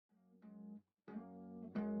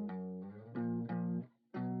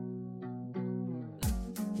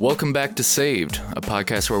Welcome back to Saved, a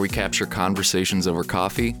podcast where we capture conversations over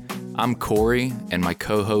coffee. I'm Corey, and my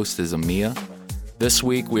co-host is Amia. This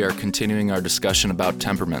week, we are continuing our discussion about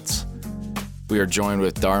temperaments. We are joined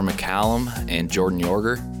with Dar McCallum and Jordan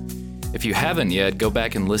Yorger. If you haven't yet, go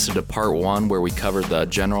back and listen to part 1 where we covered the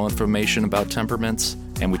general information about temperaments,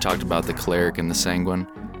 and we talked about the choleric and the sanguine.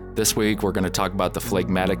 This week, we're going to talk about the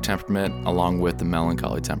phlegmatic temperament along with the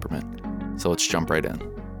melancholy temperament. So let's jump right in.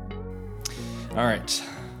 All right.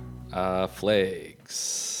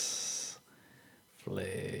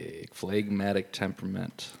 Phlegmatic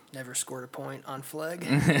temperament. Never scored a point on phleg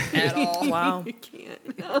at all. Wow. You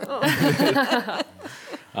can't.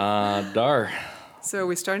 Dar. So are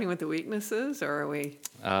we starting with the weaknesses, or are we?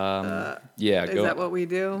 Yeah, Is go. that what we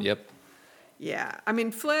do? Yep. Yeah. I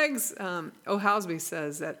mean, phlegs, O'Housby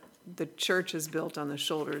says that the church is built on the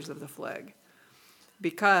shoulders of the phleg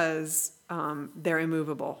because they're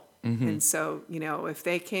immovable. Mm-hmm. And so, if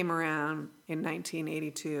they came around in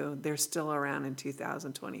 1982, they're still around in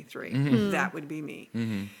 2023. Mm-hmm. That would be me.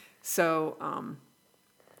 Mm-hmm. So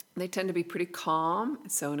they tend to be pretty calm.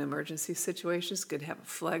 So in emergency situations, good to have a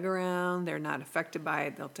phleg around. They're not affected by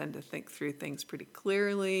it. They'll tend to think through things pretty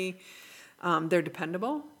clearly. They're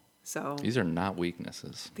dependable. So These are not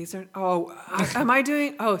weaknesses. these are, am I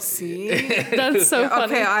doing, see? That's so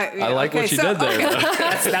funny. Okay, I like what you did there.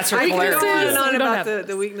 That's her I can choleric. go on and on You don't about have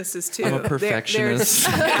the weaknesses too. I'm a perfectionist.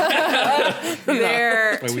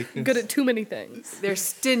 They're My weakness. Good at too many things. they're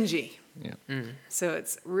stingy. Yeah. So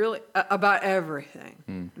it's really about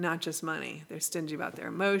everything, not just money. They're stingy about their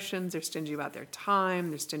emotions. They're stingy about their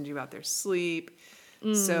time. They're stingy about their sleep.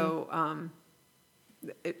 So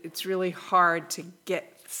it's really hard to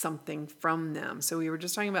get something from them. So we were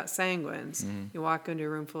just talking about sanguines. You walk into a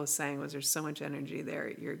room full of sanguines, there's so much energy there,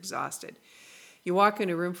 you're exhausted. You walk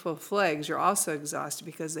into a room full of phlegs, you're also exhausted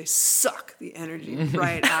because they suck the energy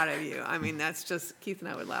right out of you. I mean, that's just, Keith and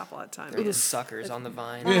I would laugh all the time. They're the suckers on the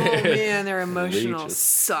vine. Oh man, they're emotional Leeches.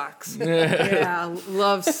 sucks. Yeah,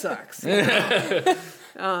 love sucks. They're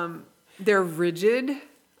rigid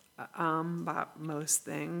about most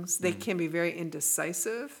things. They can be very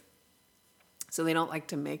indecisive. So they don't like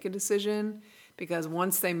to make a decision because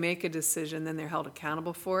once they make a decision, then they're held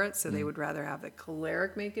accountable for it. So they would rather have the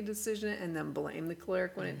choleric make a decision and then blame the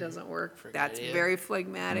choleric when it doesn't work. That's very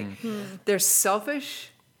phlegmatic. They're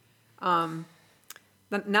selfish. Not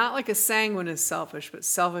like a sanguine is selfish, but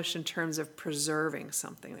selfish in terms of preserving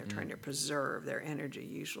something. They're trying to preserve their energy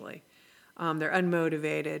usually. They're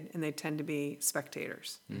unmotivated, and they tend to be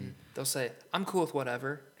spectators. They'll say, I'm cool with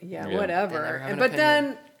whatever. Yeah, Yeah. whatever. And they're having But an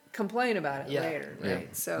then complain about it Yeah. later, Yeah.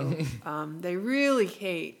 right? So they really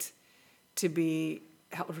hate to be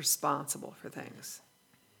held responsible for things,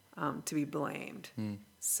 to be blamed.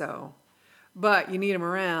 So, but you need them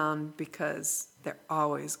around because they're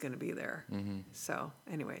always going to be there. So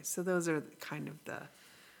anyway, so those are kind of the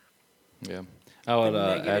Yeah. I would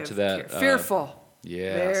add negative to that. fearful.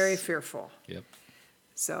 Yes. Very fearful. Yep.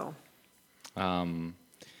 So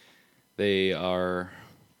They are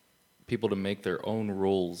people to make their own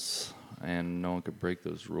rules, and no one could break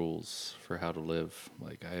those rules for how to live.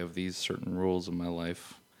 Like, I have these certain rules in my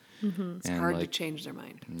life. it's hard to change their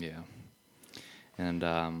mind. Yeah. And,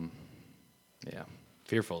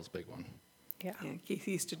 fearful is a big one. Yeah. Yeah, Keith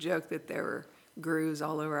used to joke that there were grooves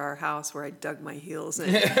all over our house where I dug my heels in.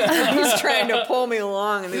 He's trying to pull me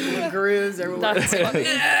along, and these little grooves everywhere. That's funny.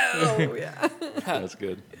 Oh, yeah. That's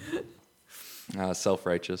good.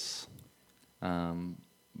 Self-righteous.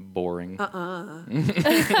 Boring. Yeah.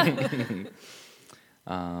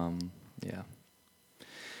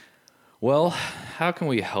 Well, how can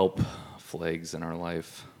we help phlegs in our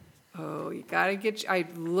life? Oh, you gotta I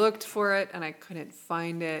looked for it and I couldn't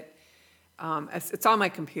find it. It's on my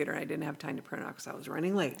computer and I didn't have time to print it out because I was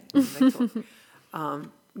running late.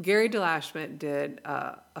 Gary DeLashmutt did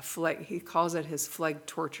a phleg. He calls it his phleg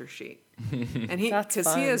torture sheet, and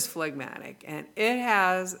because he is phlegmatic, and it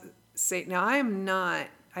has. Now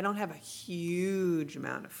I don't have a huge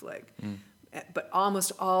amount of phleg, but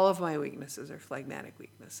almost all of my weaknesses are phlegmatic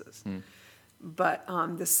weaknesses. But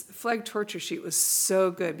this phleg torture sheet was so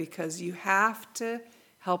good because you have to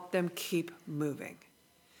help them keep moving.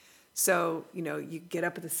 So, you get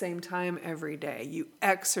up at the same time every day. You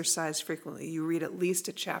exercise frequently. You read at least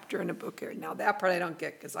a chapter in a book here. Now, that part I don't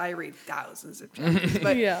get because I read thousands of chapters.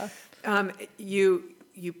 But Yeah.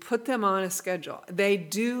 You put them on a schedule. They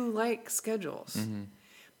do like schedules,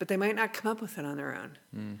 but they might not come up with it on their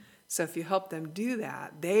own. So if you help them do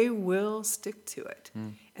that, they will stick to it.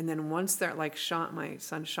 And then once they're like Sean, my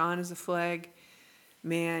son Sean is a phleg,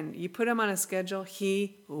 man, you put him on a schedule,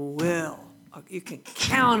 he will you can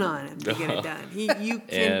count on him to get it done. You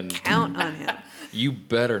can count on him. You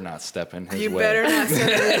better not step in his way. You better not step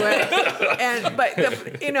in his way. But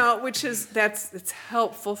it's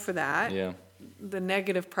helpful for that. Yeah. The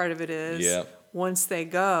negative part of it is Yeah. once they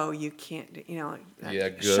go, you can't, Yeah,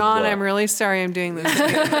 good Sean, luck. I'm really sorry I'm doing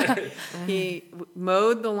this. He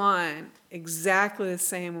mowed the lawn exactly the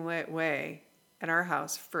same way at our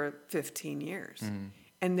house for 15 years.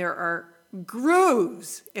 And there are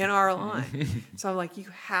grooves in our lawn. So I'm like, you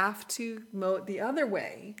have to mow it the other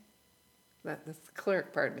way. That's the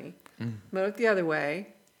cleric part of me. Mow it the other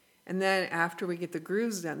way. And then after we get the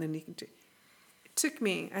grooves done, then you can it took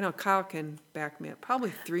me, I know Kyle can back me up,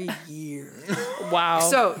 probably 3 years. Wow.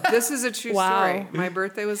 So this is a true Wow. story. My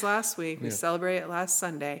birthday was last week. We celebrated it last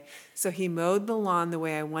Sunday. So he mowed the lawn the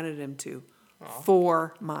way I wanted him to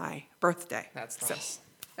for my birthday. That's So nice.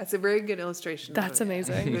 that's a very good illustration. That's of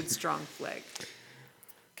amazing. A good strong flag.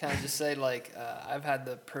 Can I just say, I've had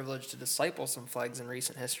the privilege to disciple some flags in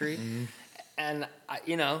recent history, and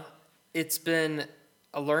it's been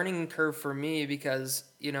a learning curve for me because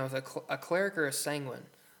with a cleric or a sanguine,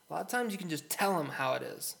 a lot of times you can just tell them how it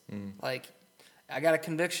is. Like, I got a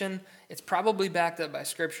conviction. It's probably backed up by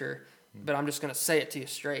scripture, but I'm just gonna say it to you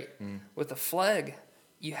straight. With a flag,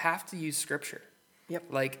 you have to use scripture. Yep.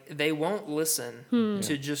 Like, they won't listen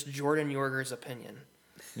to just Jordan Yorger's opinion.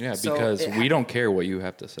 Yeah, So because we don't care what you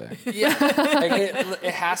have to say. Yeah,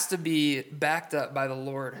 it has to be backed up by the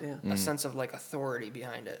Lord, a sense of authority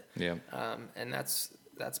behind it. Yeah. And that's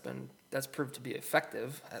proved to be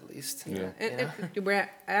effective, at least. Yeah. And we're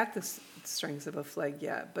at the strengths of a flag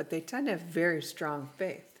yet, but they tend to have very strong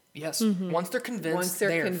faith. Yes. Once they're convinced,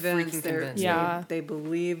 they're freaking convinced. Yeah. They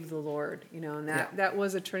believe the Lord, and that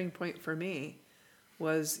was a turning point for me.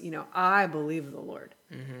 Was I believe the Lord,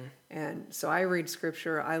 and so I read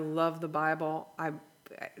scripture. I love the Bible.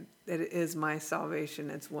 It is my salvation.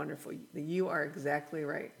 It's wonderful. You are exactly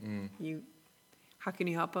right. How can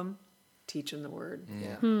you help them? Teach them the word.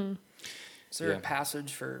 Yeah. Is there a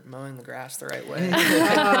passage for mowing the grass the right way?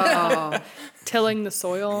 Tilling the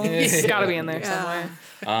soil. It's got to be in there somewhere.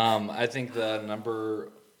 I think the not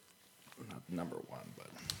number one, but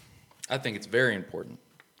I think it's very important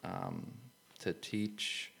to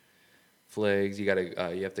teach flags. You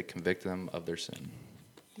have to convict them of their sin.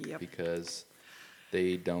 Yep. Because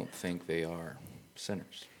they don't think they are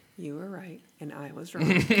sinners. You were right, and I was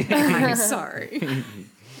wrong. I'm sorry.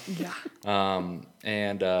 Yeah.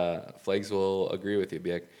 And flags will agree with you.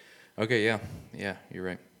 Be like, okay, yeah, you're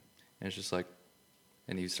right. And it's just like,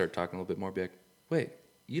 and you start talking a little bit more. Be like, wait,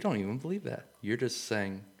 you don't even believe that. You're just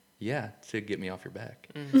saying, yeah, to get me off your back.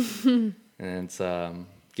 And it's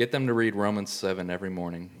get them to read Romans 7 every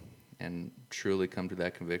morning and truly come to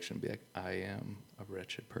that conviction. Be like, I am a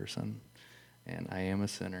wretched person, and I am a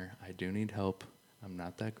sinner. I do need help. I'm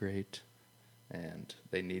not that great. And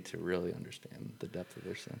they need to really understand the depth of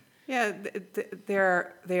their sin. Yeah,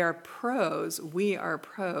 they are pros. We are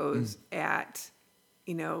pros at,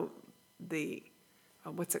 the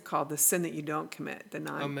what's it called? The sin that you don't commit. The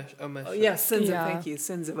Omission. Oh, yeah, sins Yeah. of, thank you,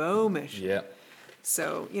 sins of omission. Yeah.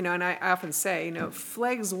 So, and I often say,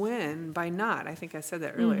 flags win by not. I think I said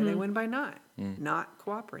that earlier. They win by not. Not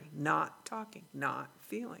cooperating, not talking, not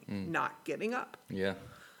feeling, not getting up. Yeah.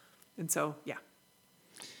 And so, yeah.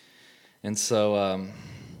 And so,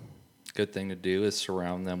 good thing to do is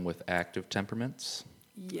surround them with active temperaments.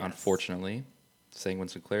 Yes. Unfortunately,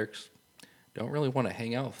 sanguines and clerics don't really want to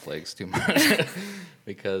hang out with flags too much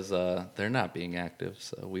because they're not being active.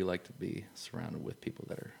 So we like to be surrounded with people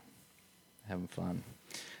that are having fun.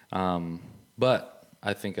 But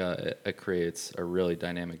I think it creates a really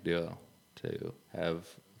dynamic duo to have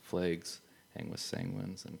flags hang with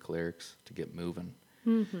sanguines and clerics to get moving.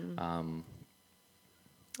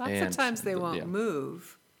 Lots of times they won't yeah.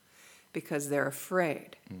 move because they're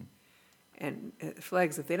afraid. And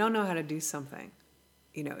flags, if they don't know how to do something,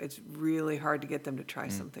 it's really hard to get them to try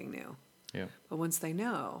something new. Yeah. But once they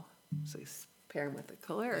know, so you pair them with the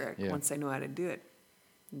choleric, Yeah. once they know how to do it,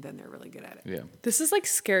 then they're really good at it. Yeah. This is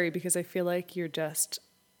scary because I feel like you're just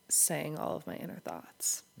saying all of my inner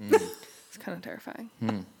thoughts. It's kind of terrifying.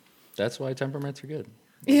 That's why temperaments are good.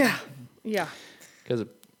 Yeah. Yeah. Because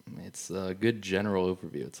it's a good general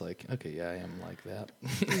overview. It's like, okay, yeah, I am like that.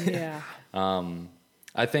 Yeah.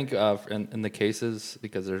 I think in the cases,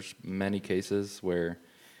 because there's many cases where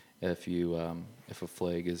if a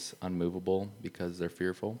flag is unmovable because they're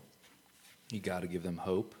fearful, you got to give them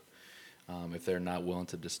hope. If they're not willing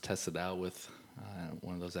to just test it out with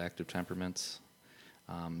one of those active temperaments,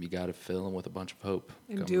 you got to fill them with a bunch of hope.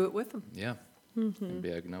 And do it with them. Yeah. and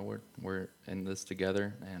be like, no, we're in this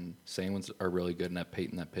together. And Sanguines are really good at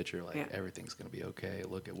painting that picture, like everything's going to be okay.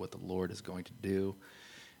 Look at what the Lord is going to do,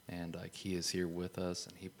 and like He is here with us,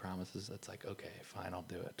 and He promises. It's like, okay, fine, I'll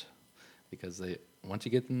do it, because once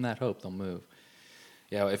you get them that hope, they'll move.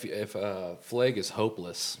 Yeah, if Flag is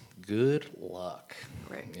hopeless, good luck.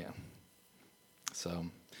 Right. Yeah. So,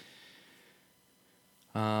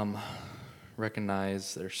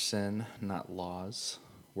 recognize their sin, not laws.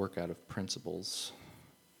 Work out of principles.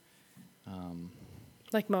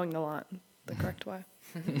 Like mowing the lawn the correct way.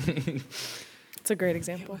 It's a great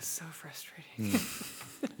example. It was so frustrating.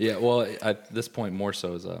 Yeah, well, at this point, more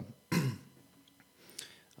so is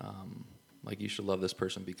like you should love this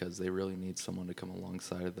person because they really need someone to come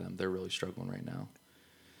alongside of them. They're really struggling right now.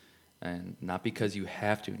 And not because you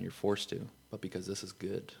have to and you're forced to, but because this is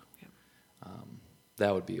good. Yeah.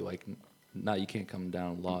 That would be like, you can't come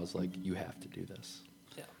down with laws like you have to do this.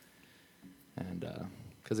 Yeah. And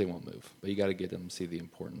because they won't move. But you got to get them to see the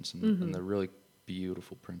importance and the really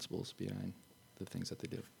beautiful principles behind the things that they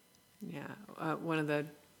do. Yeah. One of the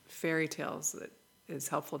fairy tales that is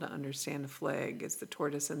helpful to understand the flag is the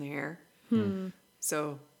tortoise and the hare.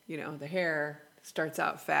 So, the hare starts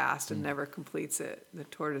out fast and never completes it. The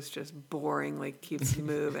tortoise just boringly keeps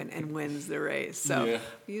moving and wins the race. So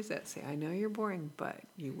use that. Say, I know you're boring, but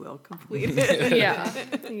you will complete it. Yeah.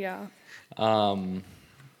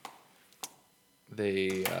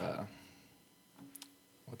 They,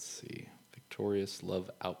 let's see, victorious love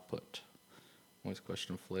output. Always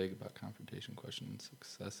question flag about confrontation, question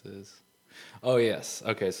successes. Oh, yes.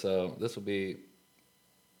 Okay, so this will be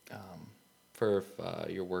for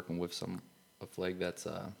if you're working with a flag that's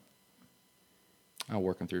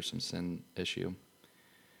working through some sin issue.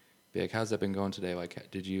 Be like, how's that been going today?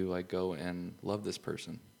 Like, did you like go and love this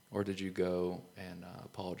person, or did you go and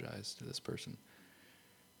apologize to this person?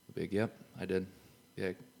 Be like, yep, I did. Be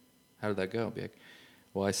like, how did that go? Be like,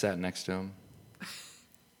 well, I sat next to him.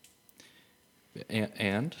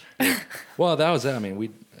 And well, that was it. I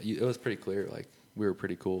mean, it was pretty clear. Like, we were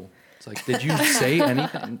pretty cool. It's like, did you say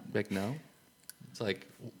anything? Like, no. It's like,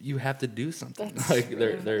 you have to do something. Like,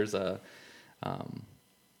 there's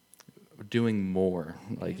doing more.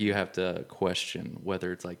 Like, you have to question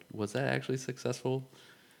whether it's like, was that actually successful?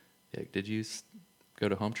 Like, did you go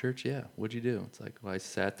to home church? Yeah. What'd you do? It's like, well, I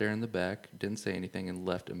sat there in the back, didn't say anything, and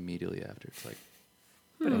left immediately after. It's like,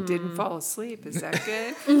 but I didn't fall asleep. Is that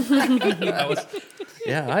good?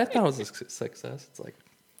 I thought it was a success. It's like,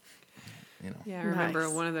 Yeah, I remember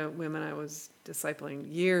one of the women I was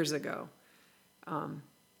discipling years ago.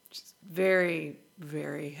 Just very,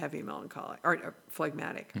 very heavy melancholic or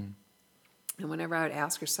phlegmatic. And whenever I would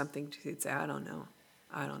ask her something, she'd say, I don't know.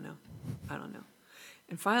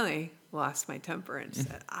 And finally lost my temper and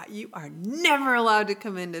said, you are never allowed to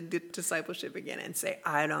come into discipleship again and say,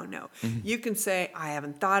 I don't know. You can say, I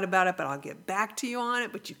haven't thought about it, but I'll get back to you on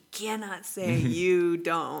it. But you cannot say you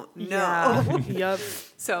don't know. Yep.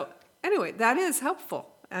 So anyway, that is helpful.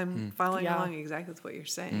 I'm following along exactly with what you're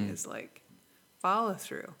saying is like follow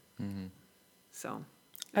through. So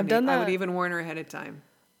I've done that. I would even warn her ahead of time.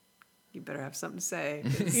 You better have something to say.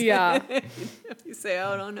 Yeah. If you say,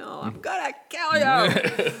 I don't know, I'm gonna kill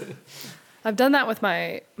you. I've done that with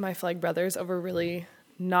my flag brothers over really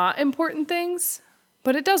not important things,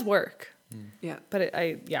 but it does work. Yeah. But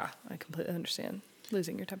I completely understand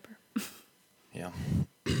losing your temper. Yeah.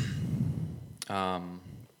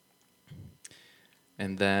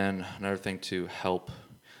 And then another thing to help.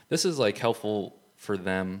 This is like helpful for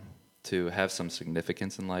them to have some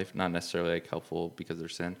significance in life, not necessarily like helpful because they're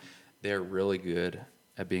sin. They're really good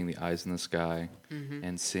at being the eyes in the sky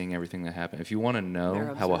and seeing everything that happens. If you want to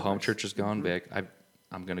know how a home church is going, be like,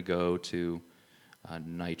 I'm going to go to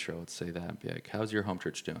Nitro, let's say that. Be like, how's your home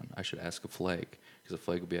church doing? I should ask a flag. Because a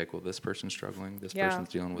flag will be like, well, this person's struggling. This person's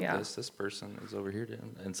dealing with this. This person is over here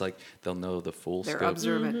doing. And it's like they'll know the full scope. They're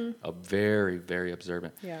observant. Very, very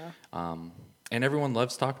observant. Yeah. And everyone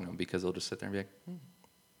loves talking to them because they'll just sit there and be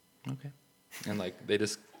like, okay. And like they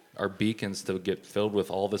just are beacons to get filled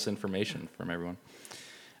with all this information from everyone.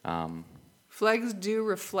 Flags do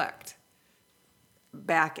reflect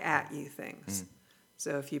back at you things.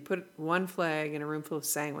 So if you put one flag in a room full of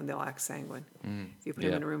sanguine, they'll act sanguine. If you put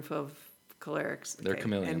them in a room full of cholerics, they're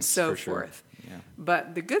chameleons, and so for forth. Sure. Yeah.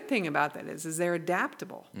 But the good thing about that is they're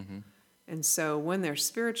adaptable. And so when they're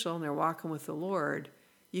spiritual and they're walking with the Lord,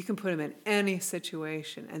 you can put them in any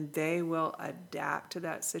situation, and they will adapt to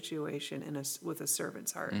that situation with a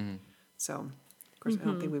servant's heart. So, of course, I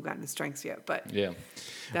don't think we've gotten to strengths yet, but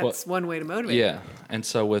that's one way to motivate. Yeah, and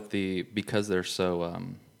so because they're so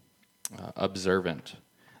observant,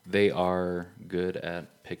 they are good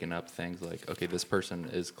at picking up things like, okay, this person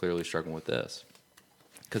is clearly struggling with this,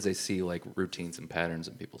 because they see like routines and patterns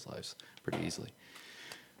in people's lives pretty easily.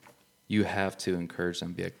 You have to encourage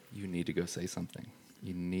them, be like, you need to go say something.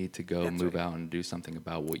 You need to go move out and do something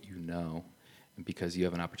about what you know, and because you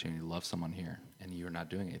have an opportunity to love someone here, and you're not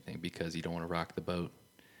doing anything because you don't want to rock the boat.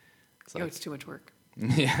 It's too much work.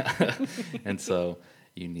 Yeah. And so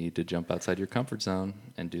you need to jump outside your comfort zone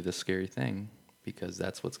and do this scary thing, because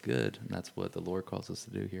that's what's good, and that's what the Lord calls us to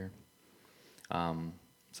do here.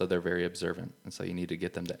 So they're very observant, and so you need to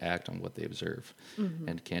get them to act on what they observe,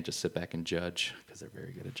 and can't just sit back and judge, because they're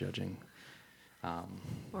very good at judging.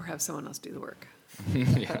 Or have someone else do the work.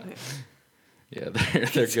 Yeah. Yeah,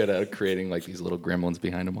 they're good at creating like these little gremlins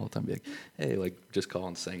behind them all the time. Be like, hey, like just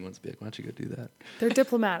calling sanguines. Be like, why don't you go do that? They're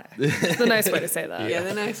diplomatic. It's the nice way to say that. Yeah,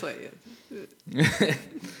 the nice way.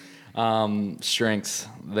 Strengths.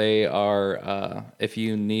 They are, if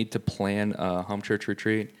you need to plan a home church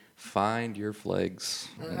retreat, find your flags,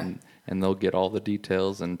 and they'll get all the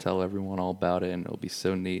details and tell everyone all about it, and it'll be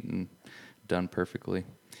so neat and done perfectly.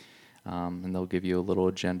 And they'll give you a little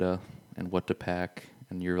agenda and what to pack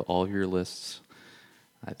and all your lists.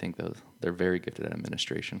 I think they're very gifted at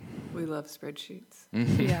administration. We love spreadsheets.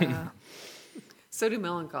 Yeah. So do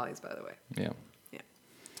melancholies, by the way. Yeah. Yeah.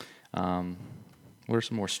 What are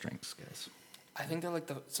some more strengths, guys? I think they're like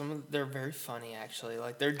they're very funny actually.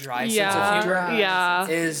 Like their dry Yeah. sense of humor Yeah.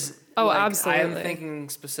 is Absolutely. I'm thinking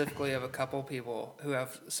specifically of a couple people who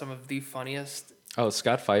have some of the funniest. Oh,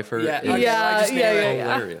 Scott Pfeiffer Yeah. is Okay, I just nailed it.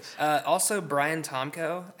 hilarious. Also, Brian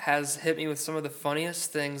Tomko has hit me with some of the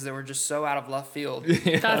funniest things that were just so out of left field.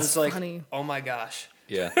 That's like, funny. oh my gosh.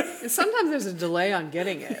 Yeah. And sometimes there's a delay on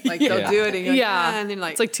getting it. Like they'll do it and you're like, Yeah. and then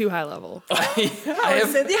like, It's like too high level. I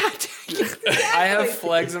have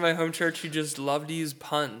flags in my home church who just love to use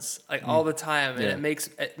puns like all the time, and it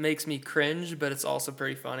makes me cringe, but it's also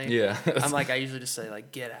pretty funny. Yeah. I'm like, I usually just say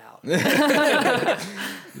like, get out. I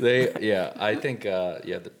think,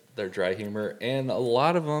 they're dry humor, and a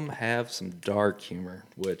lot of them have some dark humor,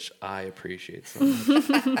 which I appreciate so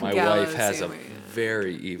much. My wife has a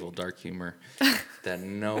very evil dark humor that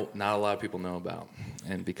not a lot of people know about,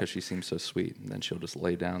 and because she seems so sweet, and then she'll just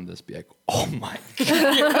lay down this, be like, oh my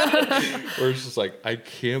God. Or it's just like, I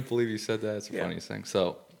can't believe you said that. It's the funniest thing.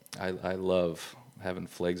 So I love having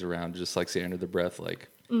flags around, just like say under the breath, like,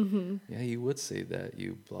 yeah, you would say that,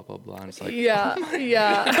 you blah, blah, blah. And it's like, Yeah.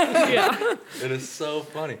 it is so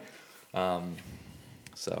funny. That's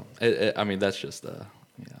just,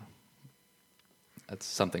 that's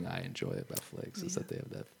something I enjoy about flags, is that they have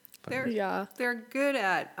that funny. They're good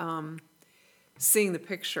at seeing the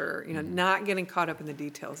picture, not getting caught up in the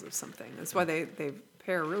details of something. That's why they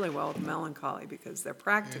pair really well with melancholy, because they're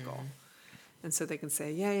practical. And so they can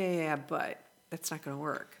say, yeah, but that's not going to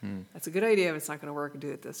work. That's a good idea, but it's not going to work, and do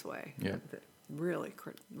it this way. Yeah. Really,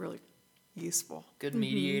 really useful. Good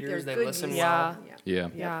mediators. They good listen mediators.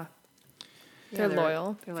 well. Yeah. They're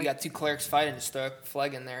loyal. They're If like, you got two clerics fighting, just throw a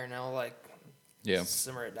flag in there and they'll like Yeah.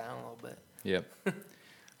 simmer it down a little bit. Yep.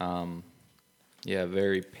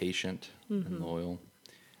 Very patient and loyal.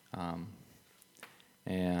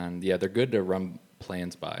 They're good to run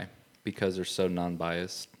plans by, because they're so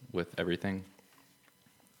non-biased with everything.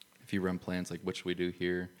 If you run plans like, what should we do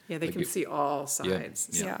here? yeah, they can see all sides.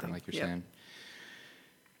 Yeah, like you're saying.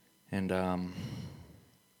 And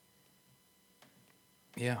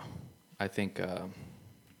I think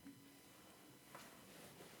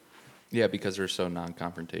because they're so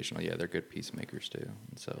non-confrontational, they're good peacemakers too.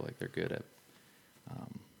 And so like they're good at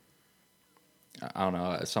I don't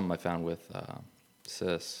know, something I found with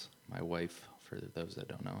Sis, my wife, for those that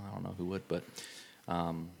don't know, I don't know who would, but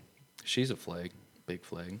she's a flag, big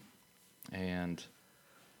flag. And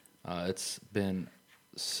it's been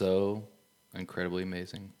so incredibly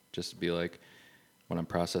amazing just to be like, when I'm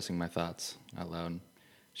processing my thoughts out loud,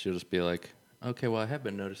 she'll just be like, okay, well, I have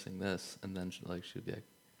been noticing this. And then she'll be like,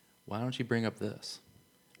 why don't you bring up this?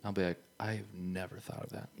 I'll be like, I've never thought of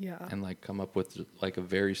that. Yeah. And like come up with like a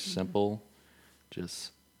very simple,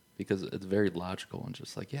 just because it's very logical, and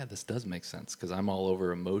just like, this does make sense, because I'm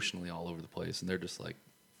emotionally all over the place. And they're just like,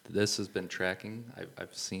 this has been tracking.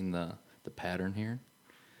 I've seen the pattern here,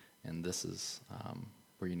 and this is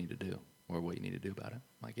where you need to do, or what you need to do about it.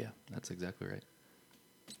 I'm like, that's exactly right.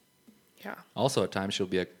 Yeah. Also, at times she'll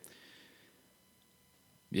be like,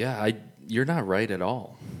 you're not right at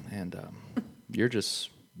all, and you're just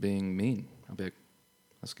being mean. I'll be like,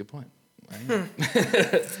 that's a good point.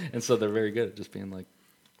 And so they're very good at just being like,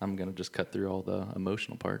 I'm going to just cut through all the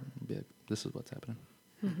emotional part and be like, this is what's happening.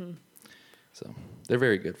 So they're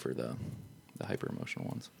very good for the hyper-emotional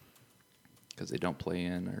ones, because they don't play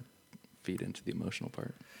in or feed into the emotional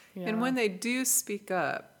part. Yeah. And when they do speak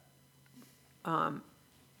up,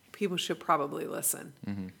 people should probably listen.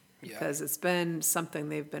 Because it's been something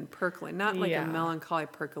they've been percolating. Not like a melancholy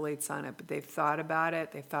percolates on it, but they've thought about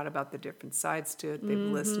it. They've thought about the different sides to it. They've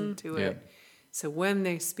listened to it. So when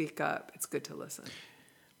they speak up, it's good to listen.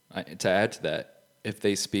 To add to that, if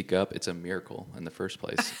they speak up, it's a miracle in the first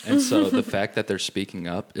place. And so the fact that they're speaking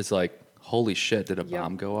up is like, holy shit, did a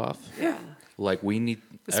bomb go off? Yeah. Like we need,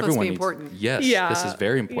 This everyone must be needs, important. yes, Yeah. this is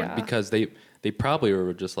very important Yeah. because they probably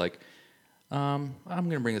were just like, I'm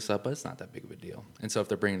going to bring this up, but it's not that big of a deal. And so if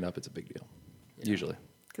they're bringing it up, it's a big deal, usually.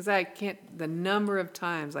 Because I can't, the number of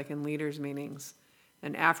times, like in leaders' meetings,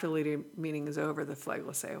 and after leader meeting is over, the flag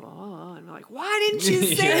will say, well, and I'm like, why didn't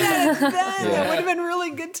you say that then? That would have been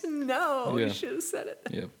really good to know. Yeah. You should have said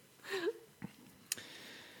it.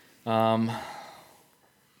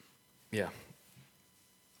 Yeah.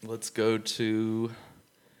 Let's go to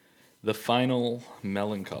the final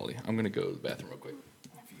melancholy. I'm going to go to the bathroom real quick.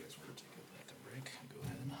 If you guys want to take a bathroom break, go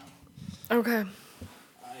ahead. Okay.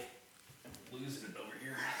 I am losing it over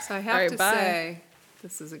here. So I have All right, to bye. say,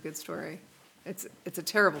 this is a good story. It's a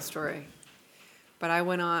terrible story, but I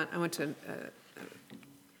went to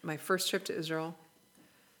my first trip to Israel,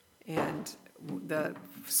 and the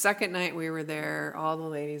second night we were there, all the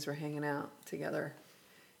ladies were hanging out together,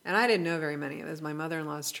 and I didn't know very many. It was my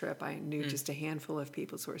mother-in-law's trip. I knew just a handful of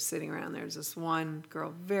people who were sitting around. There's this one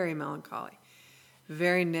girl, very melancholy,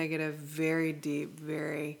 very negative, very deep,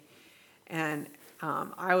 and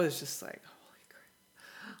I was just like, holy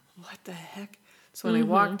crap, what the heck? So when I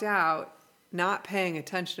walked out, not paying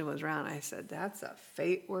attention to what was around, I said, that's a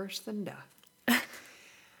fate worse than death.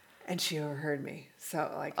 And she overheard me.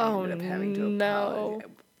 So like I ended up having to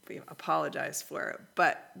apologize for it.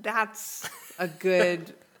 But that's a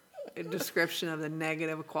good description of the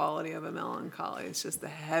negative quality of a melancholy. It's just the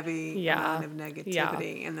heavy amount of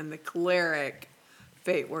negativity. And then the choleric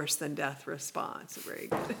fate worse than death response. Very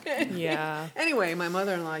good. Yeah. Anyway, my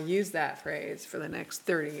mother-in-law used that phrase for the next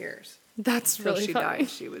 30 years. That's Until really she funny. died,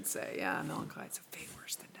 she would say, yeah, melancholy, it's a fate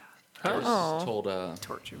worse than death. I was told,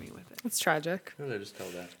 Torture me with it. It's tragic. who did I just tell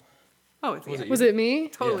that? Oh, it's yeah, Was it me?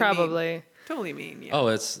 Totally Probably. totally mean, yeah. Oh,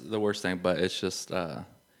 it's the worst thing, but it's just one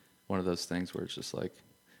of those things where it's just like,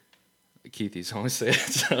 Keith used to always say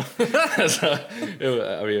it.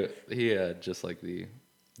 I mean, he had just like the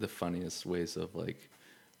funniest ways of like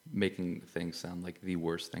making things sound like the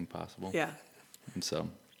worst thing possible. Yeah. And so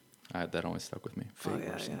that always stuck with me. Fate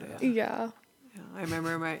worse than death. Yeah. Yeah, I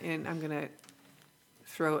remember and I'm going to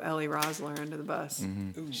throw Ellie Rosler under the bus.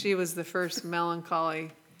 Mm-hmm. She was the first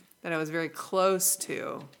melancholy that I was very close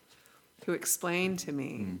to who explained to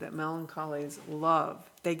me that melancholies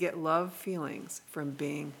they get love feelings from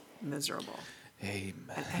being miserable. Amen.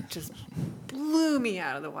 And that just blew me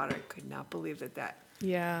out of the water. I could not believe that.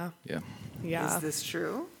 Yeah. Yeah. Yeah. Is this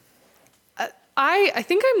true? I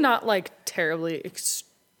think I'm not like terribly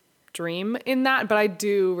extreme in that, but I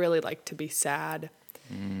do really like to be sad.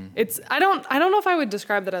 I don't know if I would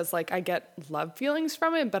describe that as like I get love feelings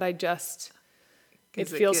from it, but I just it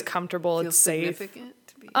feels comfortable, feels it's safe. Significant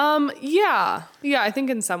to be. Yeah. I think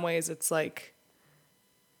in some ways it's like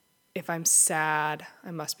if I'm sad,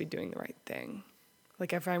 I must be doing the right thing.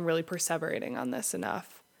 Like if I'm really perseverating on this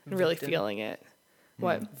enough and really feeling it.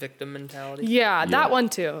 What? Victim mentality. Yeah, Yeah. that one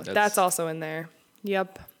too. That's That's also in there.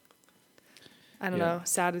 Yep. I don't Yeah. know.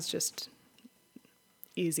 Sad is just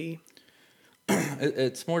easy.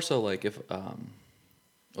 It's more so like if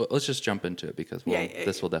let's just jump into it because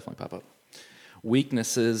this will definitely pop up.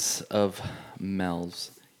 Weaknesses of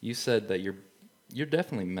Mel's. You said that you're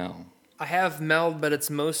definitely Mel. I have meld, but it's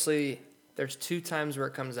mostly there's 2 times where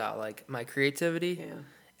it comes out, like my creativity,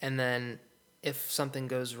 and then if something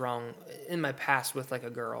goes wrong in my past with like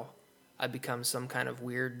a girl, I become some kind of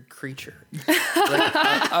weird creature, like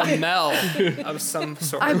a Mel of some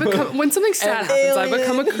sort. When something sad happens, I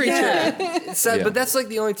become a creature. So, but that's like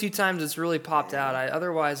the only 2 times it's really popped out.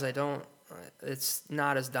 Otherwise, I don't. It's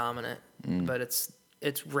not as dominant, but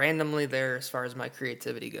it's randomly there as far as my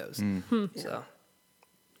creativity goes. So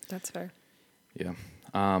That's fair. Yeah.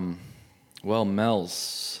 Well,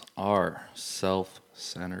 Mel's are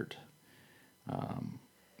self-centered.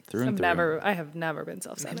 Through and through. I have never been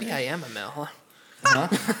self-centered. maybe I am a Mel.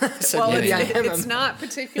 Well, maybe I am it's not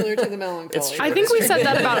particular to the melancholy. It's true. I think we said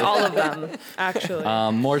that about all of them, actually.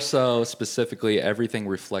 More so specifically, everything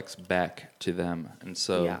reflects back to them. And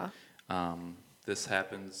so this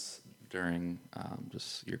happens during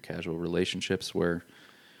just your casual relationships where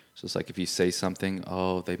it's just like if you say something,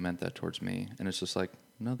 oh, they meant that towards me. And it's just like,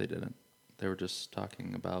 no, they didn't. They were just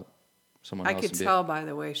talking about someone I else. could tell by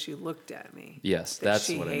the way she looked at me. Yes, that that's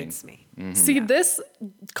she what I mean. hates me. Mm-hmm. See, this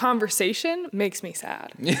conversation makes me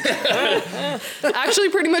sad. Actually,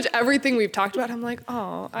 pretty much everything we've talked about, I'm like,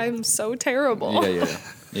 oh, I'm so terrible.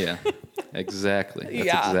 Yeah. Exactly. That's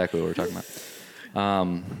Yeah. exactly what we're talking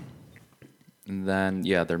about. And then,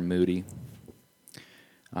 they're moody.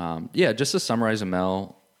 Just to summarize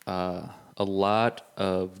Mel, a lot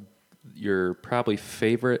of your probably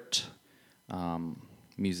favorite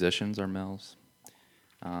musicians are Mel's.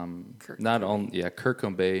 Kurt Not Cobain. only, Kurt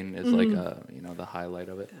Cobain is like the highlight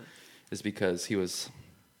of it, is because he was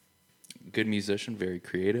a good musician, very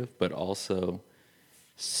creative, but also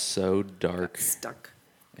so dark Stuck.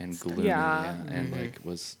 and gloomy, and like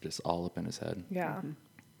was just all up in his head. Yeah.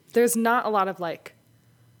 There's not a lot of like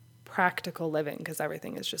practical living because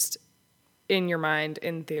everything is just in your mind,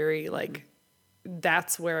 in theory. Like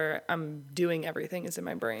that's where I'm doing everything is in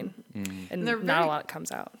my brain. And they're not very a lot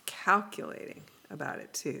comes out. calculating about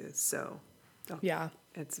it too. So Yeah.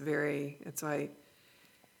 it's why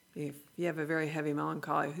if you have a very heavy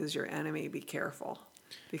melancholy who's your enemy, be careful.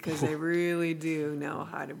 Because they really do know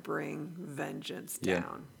how to bring vengeance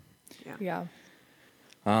down. Yeah.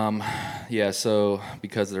 So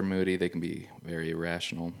because they're moody, they can be very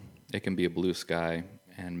irrational. It can be a blue sky,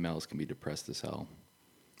 and Mel's can be depressed as hell.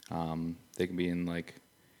 They can be in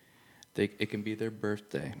it can be their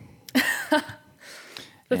birthday.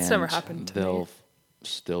 That's never happened to me. They'll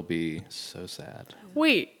still be so sad.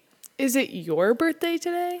 Wait, is it your birthday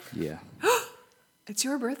today? Yeah. It's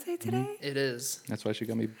your birthday today? It is. That's why she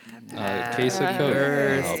got me a case of Coke.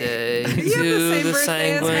 Birthday You have the to same the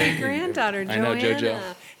birthday as my sanguine. granddaughter, I know, Joanna.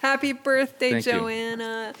 JoJo. Happy birthday, Thank you.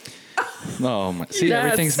 Joanna. Oh my! See, That's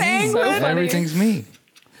everything's me. sanguine. So funny. Everything's me.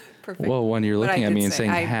 Perfect. Well, when you're But I looking at did me and say,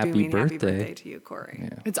 saying I do happy mean birthday. happy birthday to you, Corey.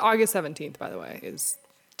 Yeah. It's August 17th, by the way, is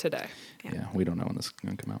today. Yeah, we don't know when this is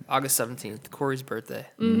gonna come out. August 17th, Corey's birthday.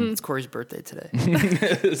 It's Corey's birthday today.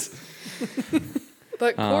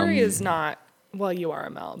 But Corey is not, well, you are a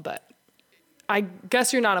Mel, but I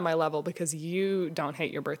guess you're not on my level because you don't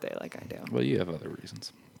hate your birthday like I do. Well, you have other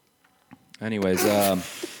reasons. Anyways,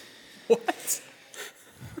 What?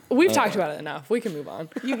 We've talked about it enough. We can move on.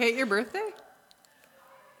 You hate your birthday?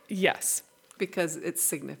 Yes. Because it's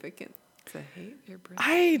significant to hate your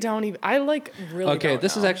birthday. I like really okay, don't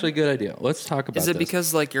this is know. actually a good idea. Let's talk about Is it this.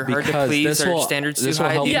 because like you're hard to Because please this or will- standards this too will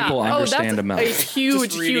high? help Yeah. people understand that's Mel. a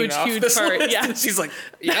huge, huge, huge part. Yeah. She's like,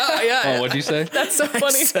 yeah. Oh, what'd you say? That's so I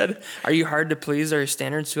funny. said, are you hard to please? Are your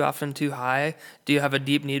standards too often too high? Do you have a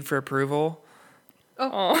deep need for approval?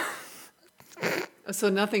 So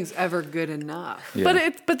nothing's ever good enough.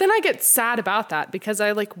 Yeah. But then I get sad about that because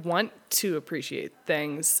I like want to appreciate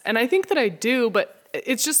things. And I think that I do, but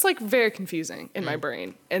it's just like very confusing in my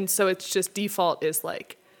brain. And so it's just default is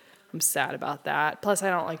like, I'm sad about that. Plus I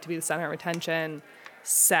don't like to be the center of attention.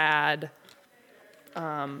 Sad.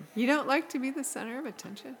 You don't like to be the center of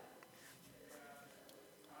attention?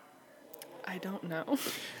 I don't know.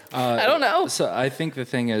 I don't know. So I think the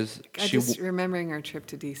thing is, I just remembering our trip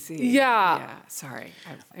to DC. Yeah. Yeah. Sorry.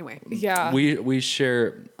 Anyway. Yeah. we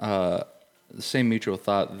share the same mutual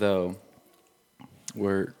thought, though.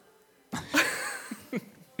 We're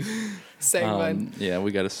Sanguine.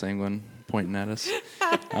 we got a sanguine pointing at us.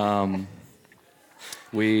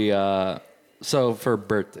 So for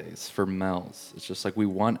birthdays, for Mel's, it's just like we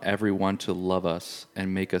want everyone to love us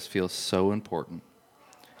and make us feel so important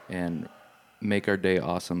and make our day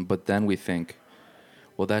awesome. But then we think,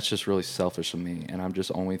 well, that's just really selfish of me, and I'm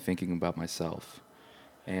just only thinking about myself.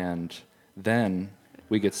 And then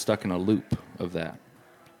we get stuck in a loop of that.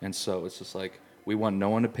 And so it's just like we want no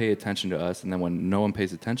one to pay attention to us, and then when no one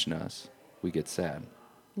pays attention to us, we get sad.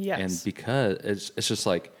 Yes. And because it's just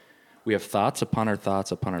like we have thoughts upon our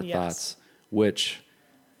thoughts upon our Yes. thoughts, which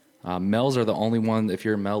Mel's are the only one. If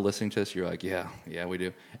you're a Mel listening to this, you're like, yeah, we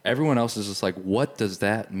do. Everyone else is just like, what does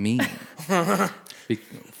that mean?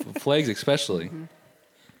 Flags especially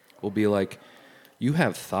will be like, you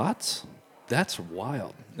have thoughts? That's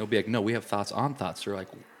wild. They'll be like, no, we have thoughts on thoughts. You're like,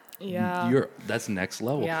 Yeah. that's next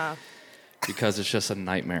level. Yeah. Because it's just a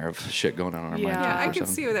nightmare of shit going on in our mind. Yeah. Yeah, I can 24/7.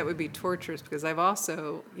 see where that would be torturous because I've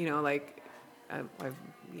also,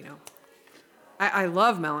 I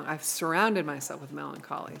love I've surrounded myself with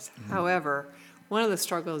melancholies. However, one of the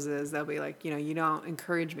struggles is they'll be like, you don't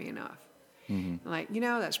encourage me enough. I'm like,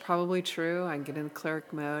 that's probably true. I get in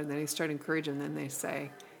cleric mode, and then you start encouraging, and then they say,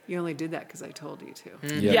 You only did that because I told you to.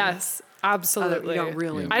 Yeah. Yes, absolutely. You don't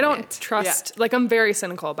really I don't mean it. trust, like, I'm very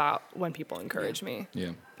cynical about when people encourage me. Yeah.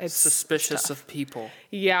 It's Suspicious tough. of people.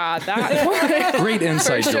 Yeah, that. Great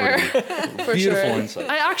insight, sure. Jordan. For Beautiful sure. insight.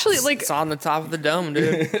 I actually, like, It's on the top of the dome,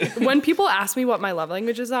 dude. when people ask me what my love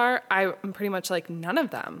languages are, I'm pretty much like, none of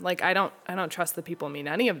them. Like, I don't trust that people mean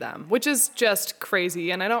any of them, which is just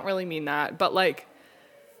crazy. And I don't really mean that, but like,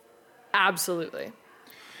 absolutely.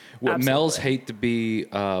 What Absolutely. males hate to be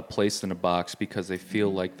placed in a box because they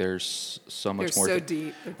feel like there's so much They're more. so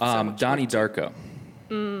deep. There's so much Donnie more to it.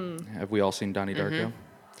 Darko. Have we all seen Donnie Darko?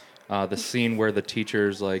 The scene where the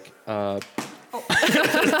teacher's like,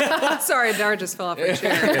 Sorry, Dara just fell off her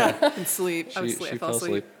chair and sleep. I she fell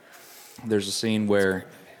asleep. There's a scene where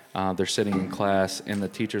they're sitting in class and the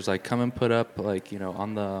teacher's like, come and put up, like,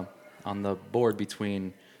 on the board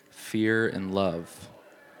between fear and love.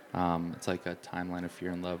 It's like a timeline of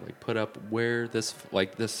fear and love. Like, put up where this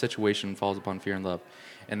situation falls upon fear and love.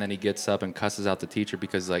 And then he gets up and cusses out the teacher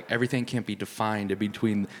because, like, everything can't be defined in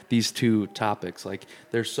between these two topics. Like,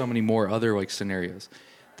 there's so many more other, like, scenarios.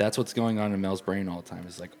 That's what's going on in Mel's brain all the time.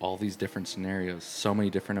 Is like all these different scenarios, so many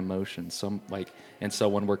different emotions, and so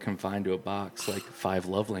when we're confined to a box, like 5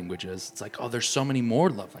 love languages, it's like, oh, there's so many more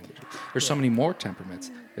love languages. There's so many more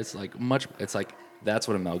temperaments. It's like that's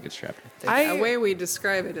what a Mel gets trapped in. A way we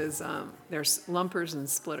describe it is there's lumpers and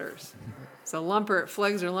splitters. So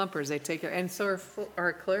flags are lumpers. They take it, and so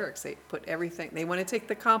are clerics. They put everything. They want to take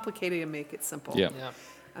the complicated and make it simple. Yeah. Yeah.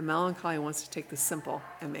 A melancholy wants to take the simple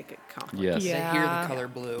and make it complicated. Yes. Yeah. They hear the color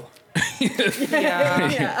blue.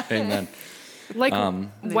 Yeah. Amen. Like,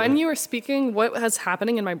 when you were speaking, what was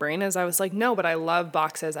happening in my brain is I was like, no, but I love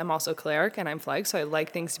boxes. I'm also cleric and I'm flag, so I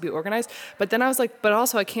like things to be organized. But then I was like, but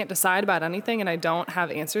also I can't decide about anything and I don't have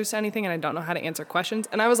answers to anything and I don't know how to answer questions.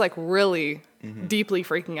 And I was like really deeply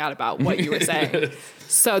freaking out about what you were saying.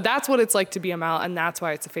 So that's what it's like to be a Mel, and that's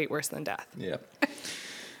why it's a fate worse than death. Yeah.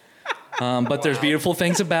 But there's beautiful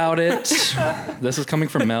things about it. This is coming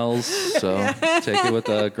from Mel's, so take it with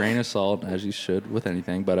a grain of salt, as you should with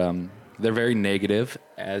anything. But they're very negative,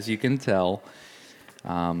 as you can tell.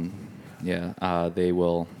 They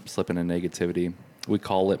will slip into negativity. We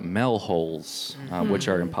call it Mel holes, which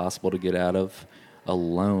are impossible to get out of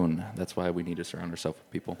alone. That's why we need to surround ourselves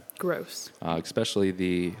with people. Gross. Especially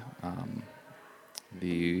the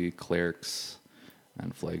clerics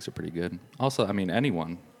and flags are pretty good. Also, I mean,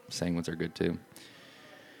 anyone. Sanguines are good too.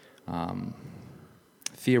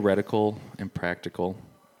 Theoretical and practical.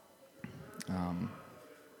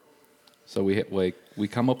 So we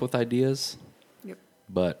come up with ideas, Yep.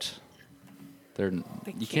 but They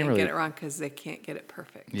you can't really get it wrong because they can't get it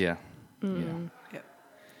perfect. Yeah. Yep.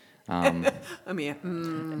 I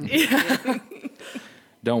mean,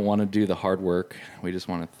 Don't want to do the hard work. We just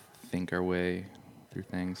want to think our way through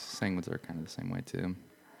things. Sanguines are kind of the same way too.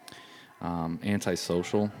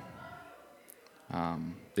 Antisocial.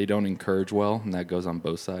 They don't encourage well, and that goes on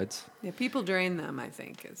both sides. yeah, people drain them, I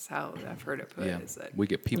think, is how I've heard it put. Yeah. Is that We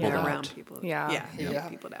get people they're out. around people. Yeah. Yeah,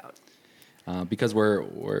 people out. Because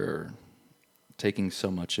we're taking so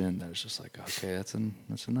much in that it's just like, okay, that's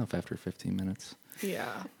enough after 15 minutes.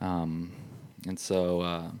 Yeah. And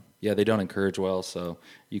so, they don't encourage well, so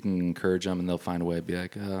you can encourage them and they'll find a way to be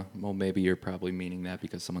like, well, maybe you're probably meaning that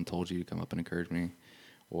because someone told you to come up and encourage me.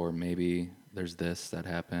 Or maybe there's this that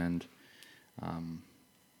happened.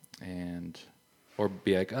 Or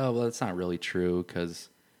be like, oh, well, that's not really true because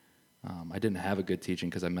I didn't have a good teaching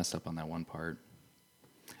because I messed up on that one part.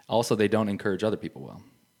 Also, they don't encourage other people well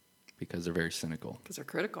because they're very cynical. Because they're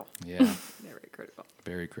critical. Yeah. They're very critical.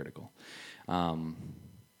 Very critical.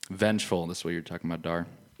 Vengeful, this is what you're talking about, Dar.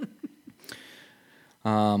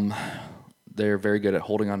 They're very good at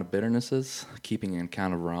holding on to bitternesses, keeping an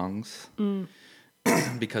account of wrongs,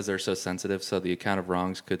 because they're so sensitive. So the account of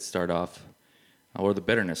wrongs could start off, or the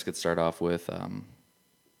bitterness could start off with,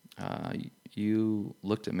 you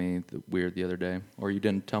looked at me weird the other day, or you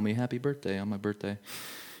didn't tell me happy birthday on my birthday.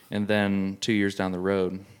 And then 2 years down the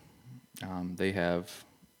road, they have,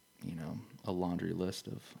 a laundry list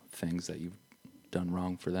of things that you've done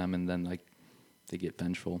wrong for them, and then they get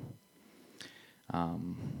vengeful.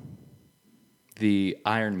 The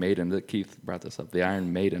Iron Maiden, that Keith brought this up, the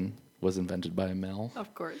Iron Maiden was invented by a Mel.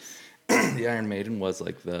 Of course. The Iron Maiden was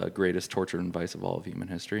the greatest torture and vice of all of human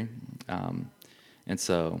history. And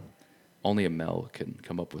so only a Mel can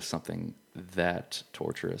come up with something that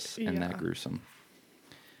torturous and that gruesome.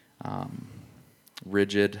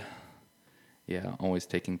 Rigid, always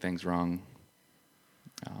taking things wrong.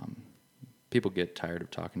 People get tired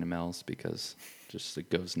of talking to Mels because just it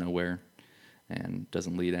goes nowhere. and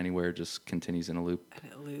doesn't lead anywhere, just continues in a loop.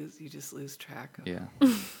 And you just lose track of. Yeah.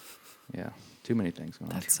 Yeah. Too many things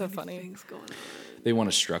going on. That's so funny. Things going on. They want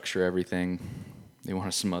to structure everything. They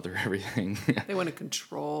want to smother everything. They want to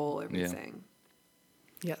control everything.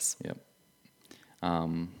 Yes. Yep.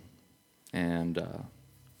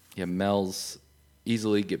 Mels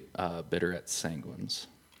easily get bitter at sanguines,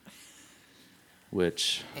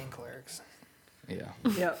 which. And clerics. Yeah.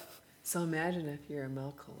 Yep. So imagine if you're a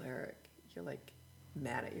Mel choleric, you're like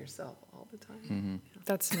mad at yourself all the time. Mm-hmm.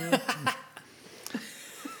 That's me.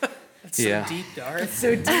 That's so deep, dark.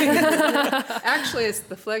 So deep. Actually, it's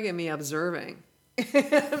the flag in me observing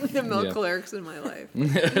the Mel cholerics in my life.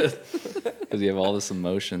 Because you have all this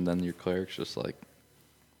emotion, then your cleric's just like,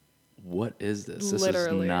 what is this? This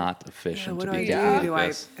Literally. is not efficient What to do be I doing do?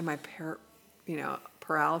 this. Am I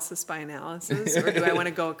paralysis by analysis, or do I want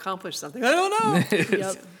to go accomplish something? I don't know.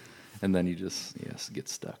 Yep. And then you just, get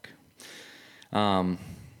stuck.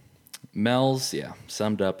 Mel's,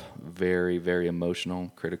 summed up very, very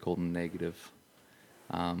emotional, critical, and negative,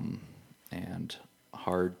 and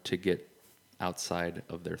hard to get outside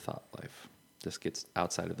of their thought life. Just gets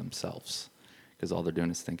outside of themselves because all they're doing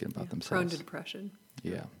is thinking about themselves. Prone to depression.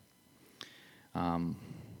 Yeah.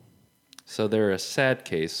 So they're a sad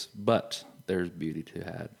case, but there's beauty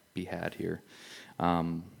to be had here.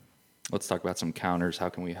 Let's talk about some counters. How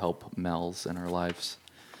can we help Mels in our lives?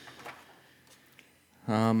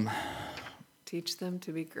 Teach them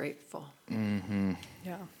to be grateful. Mm-hmm.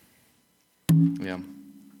 Yeah. Yeah.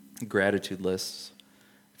 Gratitude lists.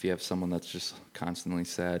 If you have someone that's just constantly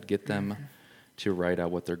sad, get them to write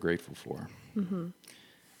out what they're grateful for. Mm-hmm.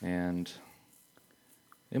 And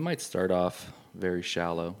it might start off very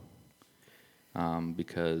shallow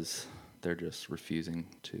because they're just refusing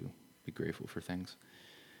to be grateful for things.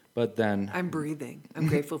 But then... I'm breathing. I'm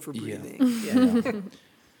grateful for breathing. Yeah.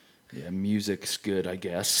 Yeah, music's good, I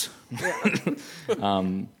guess.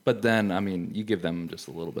 Yeah. But then, you give them just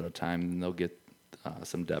a little bit of time, and they'll get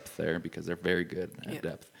some depth there because they're very good at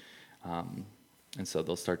depth. And so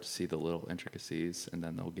they'll start to see the little intricacies, and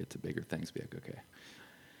then they'll get to bigger things, be like, okay.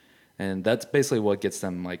 And that's basically what gets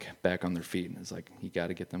them, back on their feet. It's like, you got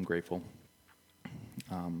to get them grateful.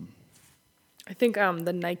 I think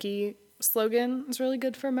the Nike slogan is really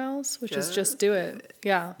good for Mels, which is just do it.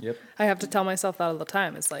 Yeah. Yep. I have to tell myself that all the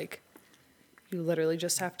time. It's like, you literally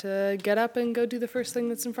just have to get up and go do the first thing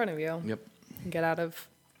that's in front of you. Yep. And get out of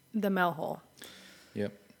the Mel hole.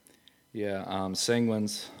 Yep. Yeah,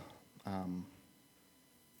 sanguines and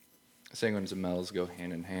Mels go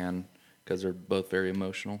hand in hand because they're both very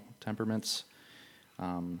emotional temperaments.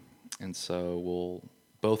 And so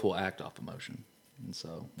both will act off emotion. And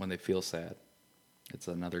so when they feel sad, it's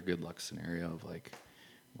another good luck scenario of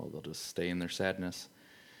they'll just stay in their sadness.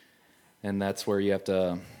 And that's where you have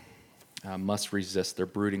to must resist their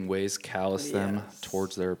brooding ways, callous them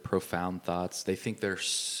towards their profound thoughts. They think they're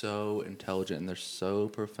so intelligent and they're so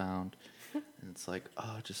profound. And it's like,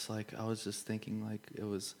 I was just thinking it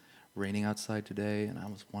was raining outside today, and I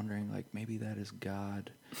was wondering maybe that is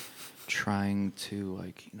God trying to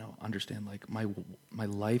understand my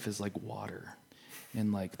life is like water.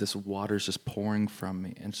 And this water's just pouring from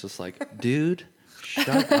me. And it's just dude,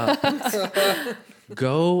 shut up.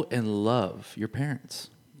 Go and love your parents.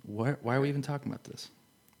 Why are we even talking about this?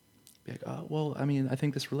 Be like, oh, well, I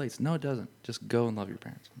think this relates. No, it doesn't. Just go and love your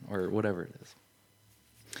parents or whatever it is.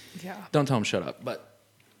 Yeah. Don't tell them shut up. But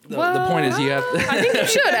the point is you have to. I think you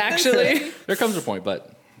should, actually. There comes a point,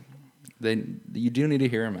 but you do need to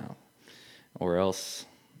hear them out or else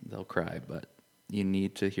they'll cry. But you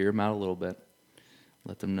need to hear them out a little bit.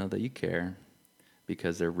 Let them know that you care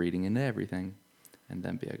because they're reading into everything. And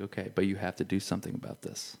then be like, okay, but you have to do something about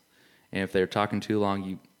this. And if they're talking too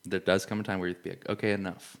long, there does come a time where you be like, okay,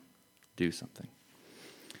 enough. Do something.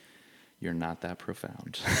 You're not that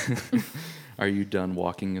profound. Are you done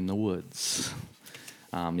walking in the woods?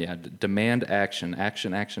 Demand action.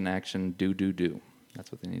 Action, action, action. Do.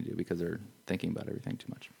 That's what they need to do because they're thinking about everything too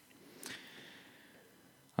much.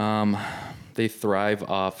 They thrive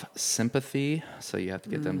off sympathy, so you have to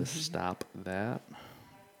get them to stop that.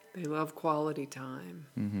 They love quality time.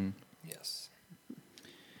 Mm-hmm. Yes.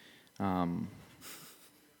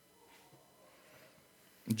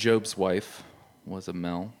 Job's wife was a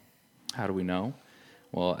Mel. How do we know?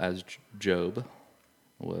 Well, as Job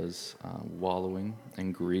was wallowing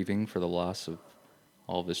and grieving for the loss of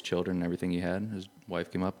all of his children and everything he had, his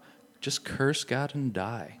wife came up, just curse God and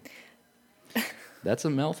die. That's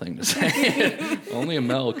a Mel thing to say. Only a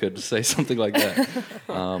Mel could say something like that.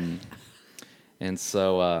 And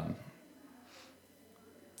so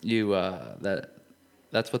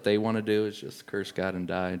that's what they want to do, is just curse God and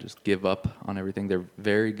die and just give up on everything. They're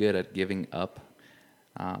very good at giving up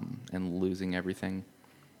and losing everything.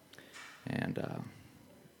 And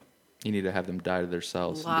you need to have them die to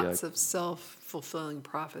themselves. Lots of self-fulfilling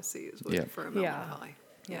prophecies for a melancholy.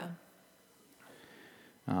 Yeah.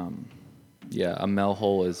 Yeah, a mel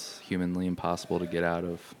hole is humanly impossible to get out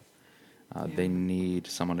of. They need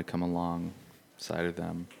someone to come alongside of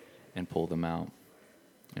them and pull them out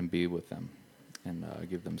and be with them and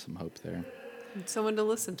give them some hope there. And someone to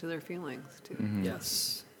listen to their feelings, too. Mm-hmm.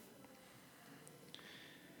 Yes.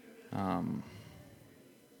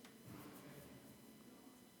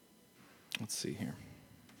 Let's see here.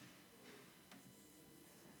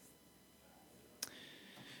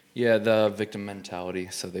 Yeah, the victim mentality.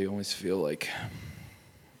 So they always feel like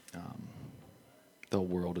the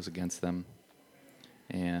world is against them,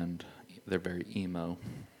 and they're very emo.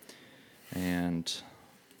 And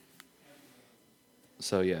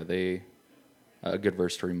so, yeah, a good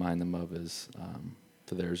verse to remind them of is,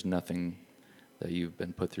 for there's nothing that you've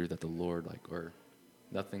been put through that the Lord, or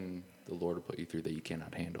nothing the Lord will put you through that you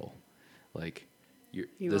cannot handle. Like, You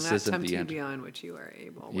this will not isn't tempt the you end. beyond which you are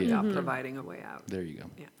able without Mm-hmm. providing a way out. There you go.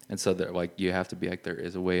 Yeah. And so, you have to be like, there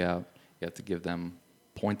is a way out. You have to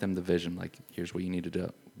point them the vision. Like, here's where you need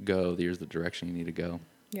to go. Here's the direction you need to go.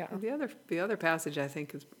 Yeah. And the other passage I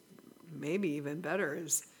think is maybe even better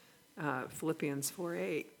is Philippians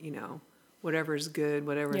 4:8. Whatever is good,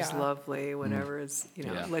 whatever is lovely, whatever is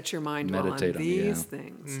Yeah. let your mind dwell on Meditate on it, these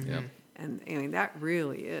things. Mm-hmm. Yep. And I mean that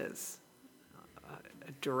really is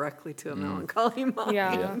directly to a melancholy mind.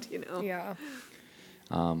 Yeah.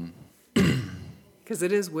 Because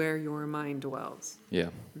it is where your mind dwells. Yeah.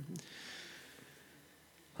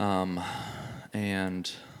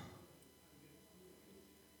 And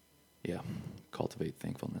yeah, cultivate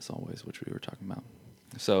thankfulness always, which we were talking about.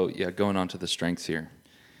 So yeah, going on to the strengths here,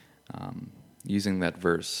 using that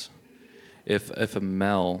verse, if a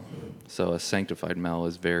mel, so a sanctified mel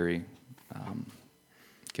is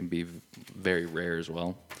can be very rare as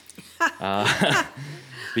well,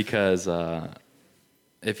 because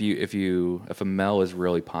if a mel is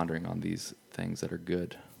really pondering on these things that are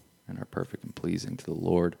good and are perfect and pleasing to the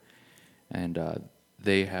Lord, and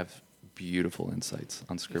they have beautiful insights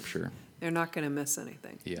on Scripture. They're not going to miss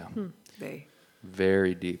anything. Yeah, They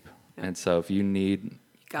very deep. Yeah. And so if you need,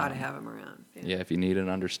 got to have them around. yeah, if you need an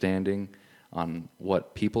understanding on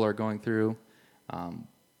what people are going through,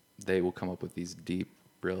 they will come up with these deep,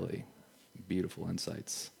 really beautiful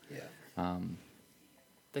insights. Yeah.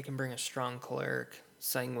 They can bring a strong choleric,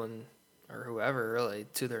 sanguine, or whoever really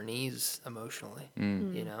to their knees emotionally.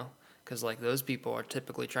 Because like those people are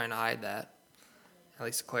typically trying to hide that. At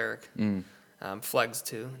least a cleric. Flegs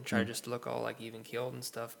too, and try just to look all like even keeled and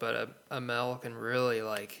stuff. But a mel can really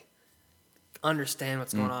like understand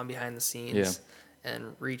what's going on behind the scenes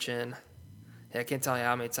and reach in. Yeah, I can't tell you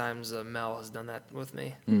how many times a mel has done that with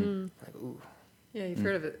me. Like, ooh. Yeah, you've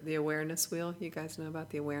heard of it, the awareness wheel. You guys know about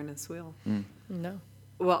the awareness wheel? No.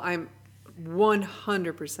 Well, I'm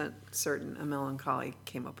 100% certain a melancholy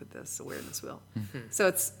came up with this awareness wheel. So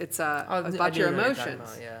it's about your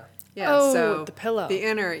emotions. Yeah, Oh, so the pillow. The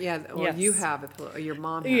inner, well, Yes. you have a pillow, or your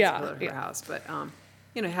mom has a pillow at her house, but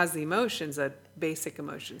it has the emotions, basic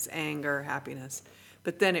emotions, anger, happiness,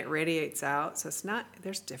 but then it radiates out. So it's not.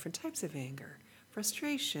 There's different types of anger,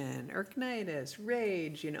 frustration, urgenitis,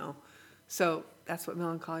 rage. So that's what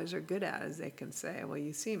melancholies are good at, is they can say, well,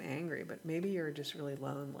 you seem angry, but maybe you're just really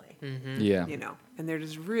lonely. Yeah. And they're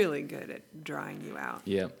just really good at drying you out.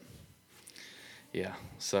 Yeah. Yeah.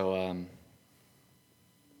 So,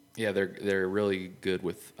 they're really good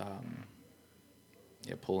with,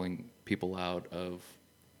 pulling people out of.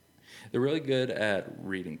 They're really good at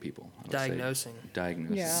reading people. Diagnosing.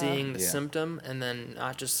 Yeah. Seeing the symptom and then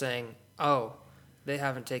not just saying, oh, they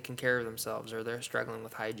haven't taken care of themselves or they're struggling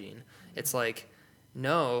with hygiene. It's like,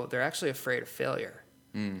 no, they're actually afraid of failure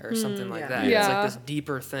or something like that. Yeah. It's like this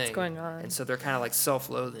deeper thing. What's going on? And so they're kind of like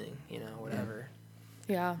self-loathing, whatever.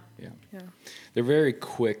 Yeah. Yeah. Yeah. They're very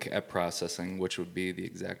quick at processing, which would be the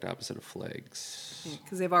exact opposite of flags.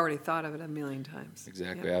 Because they've already thought of it a million times.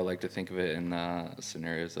 Exactly. Yeah. I like to think of it in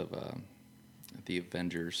scenarios of the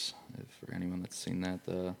Avengers. For anyone that's seen that,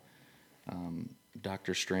 the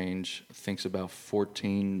Doctor Strange thinks about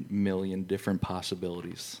 14 million different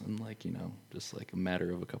possibilities in just like a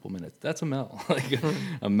matter of a couple minutes. That's a Mel.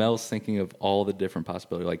 A Mel's thinking of all the different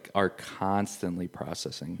possibilities, are constantly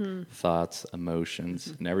processing thoughts,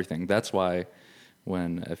 emotions, and everything. That's why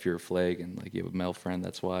if you're a flag and you have a Mel friend,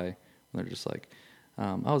 that's why when they're just like,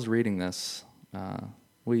 I was reading this,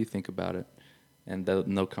 what do you think about it? And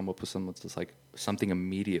they'll come up with something that's just something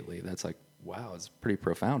immediately that's wow, it's pretty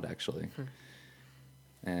profound, actually.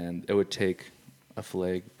 And it would take a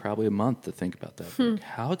flag probably a month to think about that. Like,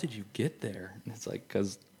 how did you get there? And it's like,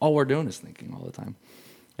 because all we're doing is thinking all the time.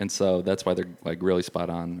 And so that's why they're like really spot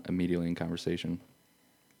on immediately in conversation.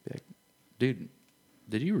 Be like, dude,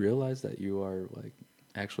 did you realize that you are like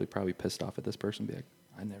actually probably pissed off at this person? Be like,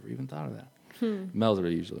 I never even thought of that. Mel's are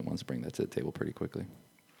usually the ones to bring that to the table pretty quickly.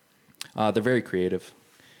 They're very creative.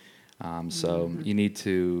 So you need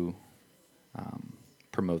to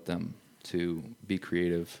promote them to be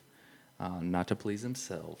creative, not to please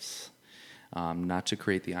themselves, not to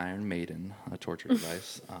create the Iron Maiden, a torture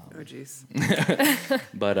device. Oh, jeez.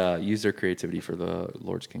 But use their creativity for the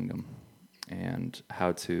Lord's kingdom, and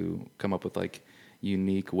how to come up with like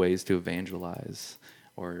unique ways to evangelize,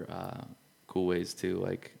 or cool ways to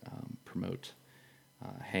like promote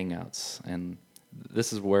hangouts. And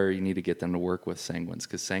this is where you need to get them to work with sanguines,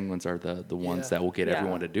 because sanguines are the ones that will get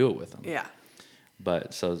everyone to do it with them. Yeah.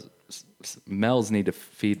 But so males need to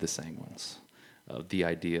feed the sanguines of the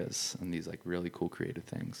ideas and these like really cool creative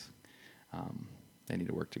things. They need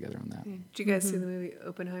to work together on that. Did you guys see the movie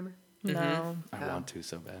Oppenheimer? No. I want to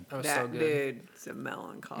so bad. That was That so good. dude's a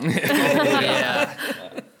melancholy. Yeah.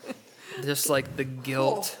 Just like the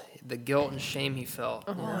guilt and shame he felt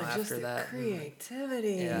after just the that.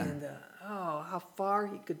 creativity Yeah. and how far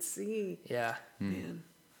he could see. Yeah. Man.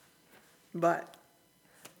 But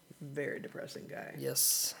very depressing guy.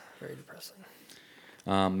 Yes. Very depressing.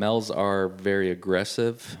 Males are very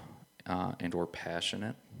aggressive and or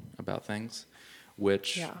passionate about things,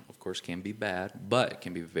 which of course can be bad, but it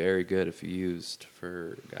can be very good if used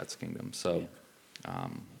for God's kingdom. So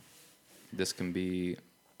this can be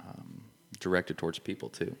directed towards people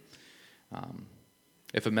too.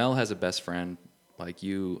 If a male has a best friend, like,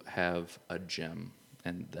 you have a gem,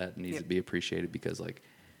 and that needs to be appreciated, because like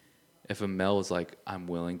if a male is like, I'm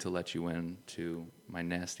willing to let you into my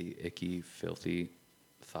nasty, icky, filthy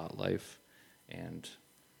thought life, and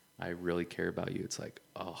I really care about you, it's like,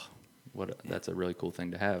 oh, that's a really cool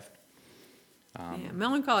thing to have.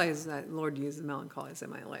 Melancholy is that Lord uses melancholies in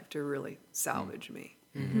my life to really salvage me.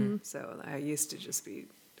 So I used to just be,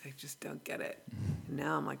 I just don't get it. And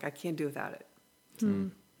now I'm like, I can't do without it.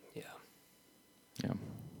 Yeah. Yeah.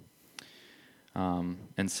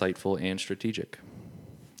 Insightful and strategic.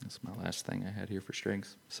 That's my last thing I had here for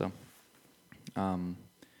strengths. So,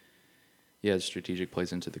 strategic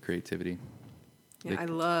plays into the creativity. Yeah, I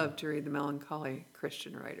love to read the melancholy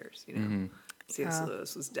Christian writers. You know, C.S.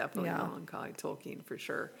 Lewis was definitely melancholy. Tolkien for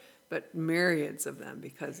sure, but myriads of them,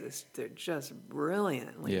 because they're just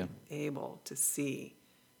brilliantly able to see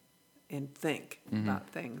and think about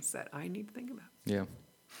things that I need to think about. Yeah.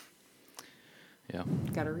 Yeah.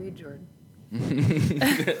 Got to read, Jordan.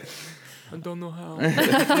 I don't know how.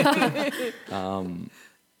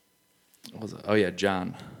 What was it? Oh yeah,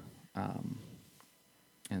 John.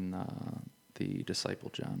 In the disciple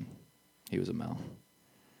John, he was a male.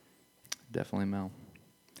 Definitely male.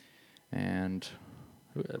 And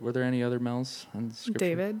were there any other males in the scripture?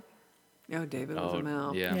 David. Oh, David was a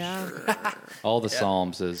male. Yeah. All the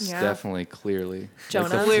Psalms is definitely clearly.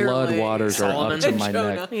 Jonah. Like, the flood waters are up to my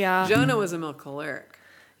neck. Yeah. Jonah was a male choleric.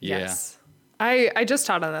 Yeah. Yes. I just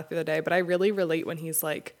taught on that the other day, but I really relate when he's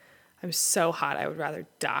like, I'm so hot, I would rather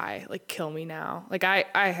die. Like, kill me now. Like, I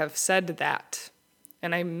have said that,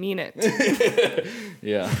 and I mean it.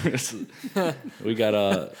 Yeah. We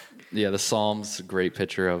got the Psalms, a great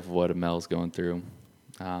picture of what a male's going through.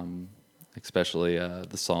 Especially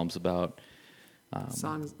the Psalms about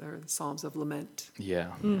Songs or the Psalms of Lament.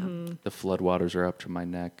 the floodwaters are up to my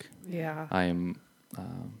neck. Yeah. I am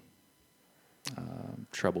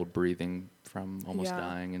troubled breathing from almost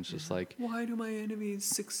dying, and it's just like, Why do my enemies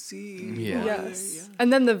succeed? Yeah. Yes.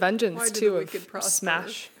 And then the vengeance Why do too the of wicked prosper?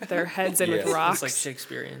 smash their heads in with rocks. It's like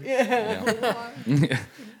Shakespearean.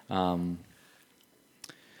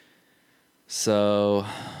 So,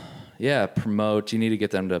 promote. You need to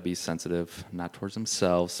get them to be sensitive, not towards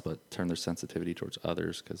themselves, but turn their sensitivity towards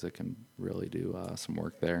others, because it can really do some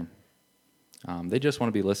work there. They just want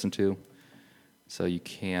to be listened to, so you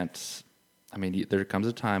can't. I mean, there comes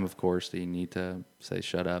a time, of course, that you need to say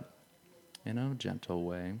 "shut up" in a gentle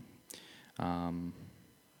way.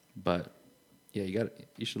 But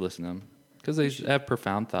you should listen to them, because they have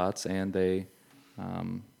profound thoughts, and they.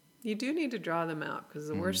 You do need to draw them out, because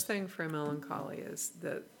the worst thing for melancholy is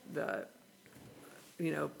the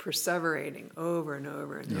perseverating over and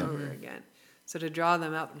over and over again. So to draw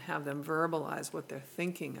them out and have them verbalize what they're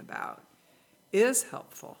thinking about is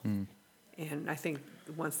helpful. And I think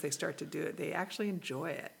once they start to do it, they actually enjoy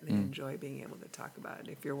it. They enjoy being able to talk about it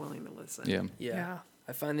if you're willing to listen. Yeah. Yeah.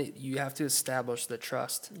 I find that you have to establish the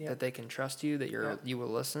trust that they can trust you, that you will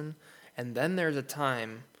listen, and then there's a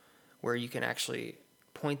time where you can actually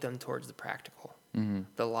point them towards the practical,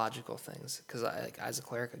 the logical things. Because as a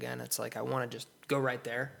cleric, again, it's like I want to just go right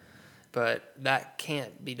there, but that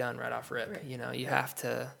can't be done right off rip. Right. You know, you have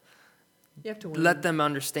to win. let them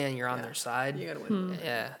understand you're on their side. You got to win.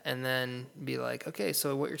 Yeah, and then be like, okay,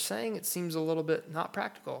 so what you're saying, it seems a little bit not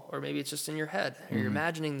practical, or maybe it's just in your head, or you're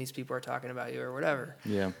imagining these people are talking about you, or whatever.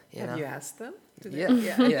 Yeah. Have you asked them?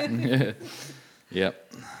 Yeah.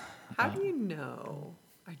 Yep. How do you know?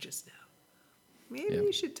 I just know. Maybe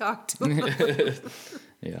you should talk to them.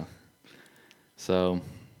 Yeah. So,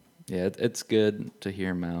 yeah, it's good to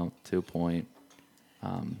hear them out to a point.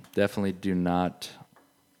 Definitely do not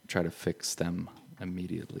try to fix them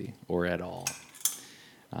immediately or at all,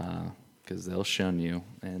 because they'll shun you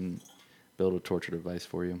and build a torture device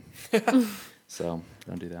for you. So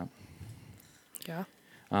don't do that. Yeah.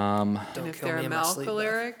 And if they're a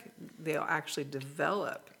malcholeric, they'll actually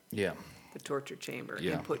develop Yeah. the torture chamber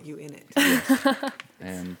Yeah. and put you in it.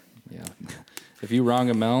 And yeah, if you wrong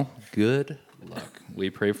a Mel, good luck. We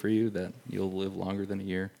pray for you that you'll live longer than a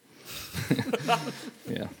year.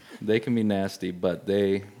 Yeah, they can be nasty, but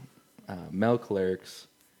they Mel clerics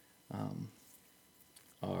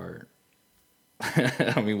are.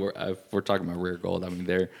 I mean, we're talking about rare gold. I mean,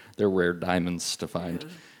 they're rare diamonds to find,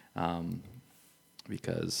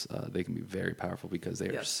 because they can be very powerful because they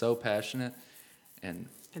are so passionate, and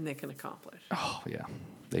they can accomplish. oh yeah,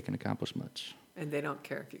 they can accomplish much. And they don't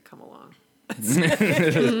care if you come along.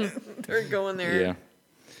 They're going there. Yeah.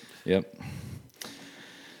 Yep.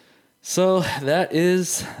 So that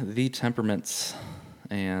is the temperaments,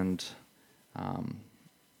 and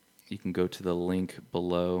you can go to the link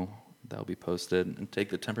below that'll be posted and take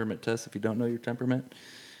the temperament test if you don't know your temperament,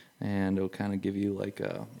 and it'll kind of give you like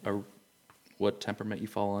a what temperament you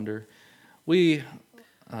fall under. We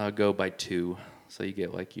go by 2, so you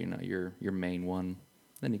get like your main one,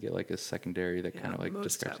 then you get like a secondary that kind of like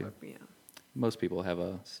describes you. Most people have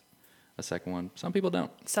a second one. Some people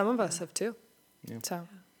don't. Some of us have 2. Yeah. So,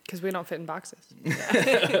 because we don't fit in boxes.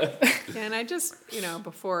 And I just,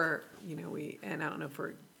 before, and I don't know if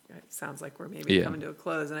it sounds like we're maybe coming to a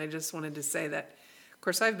close, and I just wanted to say that, of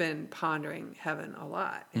course, I've been pondering heaven a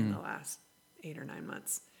lot in the last 8 or 9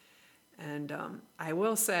 months. And I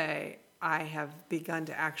will say I have begun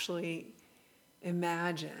to actually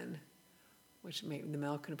imagine, which maybe the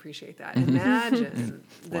Mel can appreciate that, imagine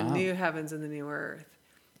the new heavens and the new earth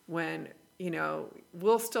when,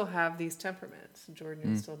 we'll still have these temperaments.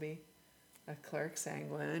 Jordan will still be a cleric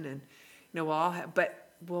sanguine, and, we'll all have, but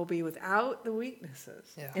we'll be without the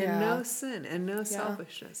weaknesses and no sin and no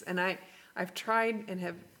selfishness. And I've tried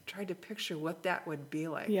to picture what that would be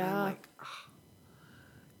like. Yeah. And I'm like,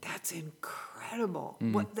 that's incredible.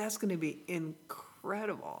 That's going to be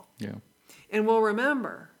incredible. Yeah. And we'll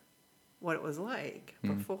remember what it was like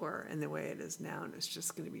before and the way it is now, and it's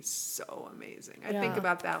just going to be so amazing. I think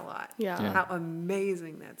about that a lot. Yeah. How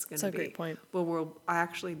amazing that's going to be. That's a great point. Well, we'll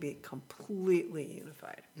actually be completely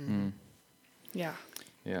unified. Yeah.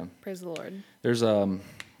 Yeah. Praise the Lord. There's a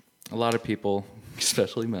lot of people,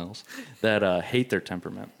 especially males, that hate their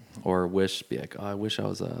temperament or be like, I wish I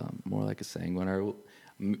was more like a sanguine. Or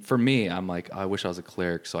for me, I'm like, I wish I was a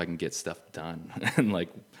cleric so I can get stuff done and like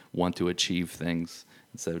want to achieve things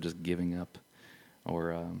instead of just giving up,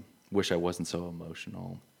 or wish I wasn't so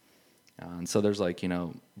emotional. And so there's like, a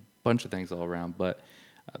bunch of things all around. But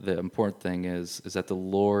the important thing is that the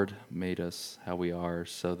Lord made us how we are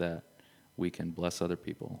so that we can bless other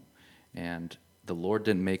people. And the Lord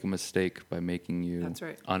didn't make a mistake by making you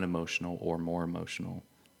unemotional or more emotional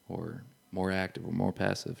or more active or more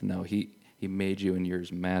passive. No, he made you in your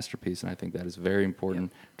masterpiece, and I think that is very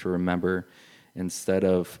important to remember. Instead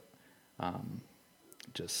of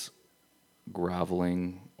just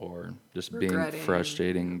groveling or just being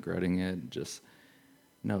frustrating, regretting it,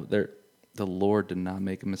 the Lord did not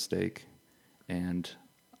make a mistake, and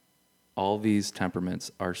all these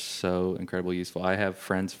temperaments are so incredibly useful. I have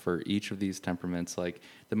friends for each of these temperaments, like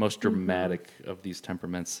the most dramatic of these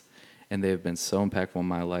temperaments, and they have been so impactful in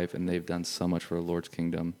my life, and they've done so much for the Lord's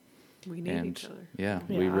kingdom. We need each other. Yeah,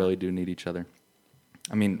 we really do need each other.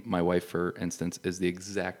 I mean, my wife, for instance, is the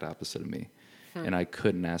exact opposite of me, and I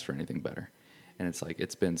couldn't ask for anything better. And it's like,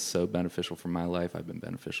 it's been so beneficial for my life. I've been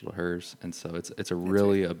beneficial to hers. And so it's a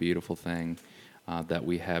really a beautiful thing that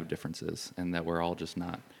we have differences and that we're all just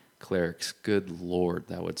not clerics. Good Lord,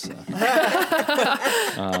 that would suck.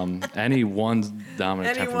 Any one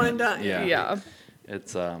dominant temperament. Yeah.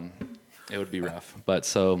 It's it would be rough. But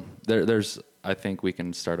so there's I think we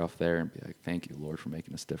can start off there and be like, thank you, Lord, for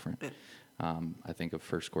making us different. I think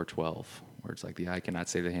of 1 Cor 12, where it's like the eye cannot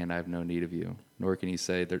say to the hand, I have no need of you, nor can he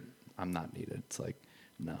say that I'm not needed. It's like,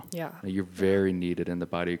 no. Yeah. You're very needed in the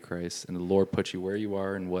body of Christ, and the Lord puts you where you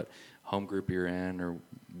are and what home group you're in or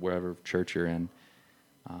wherever church you're in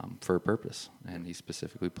for a purpose. And he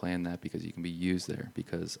specifically planned that because you can be used there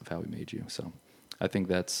because of how he made you. So I think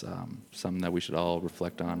that's something that we should all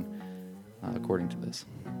reflect on according to this.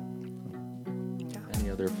 Any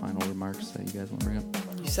other final remarks that you guys want to bring up?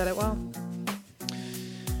 You said it well.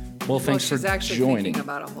 Well, thanks she's for actually joining. thinking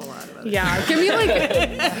about a whole lot of it. Yeah, give me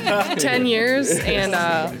like 10 years and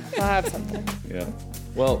I'll have something. Yeah.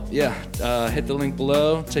 Well, yeah. Hit the link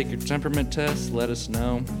below. Take your temperament test. Let us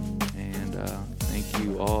know. And thank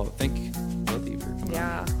you all. Thank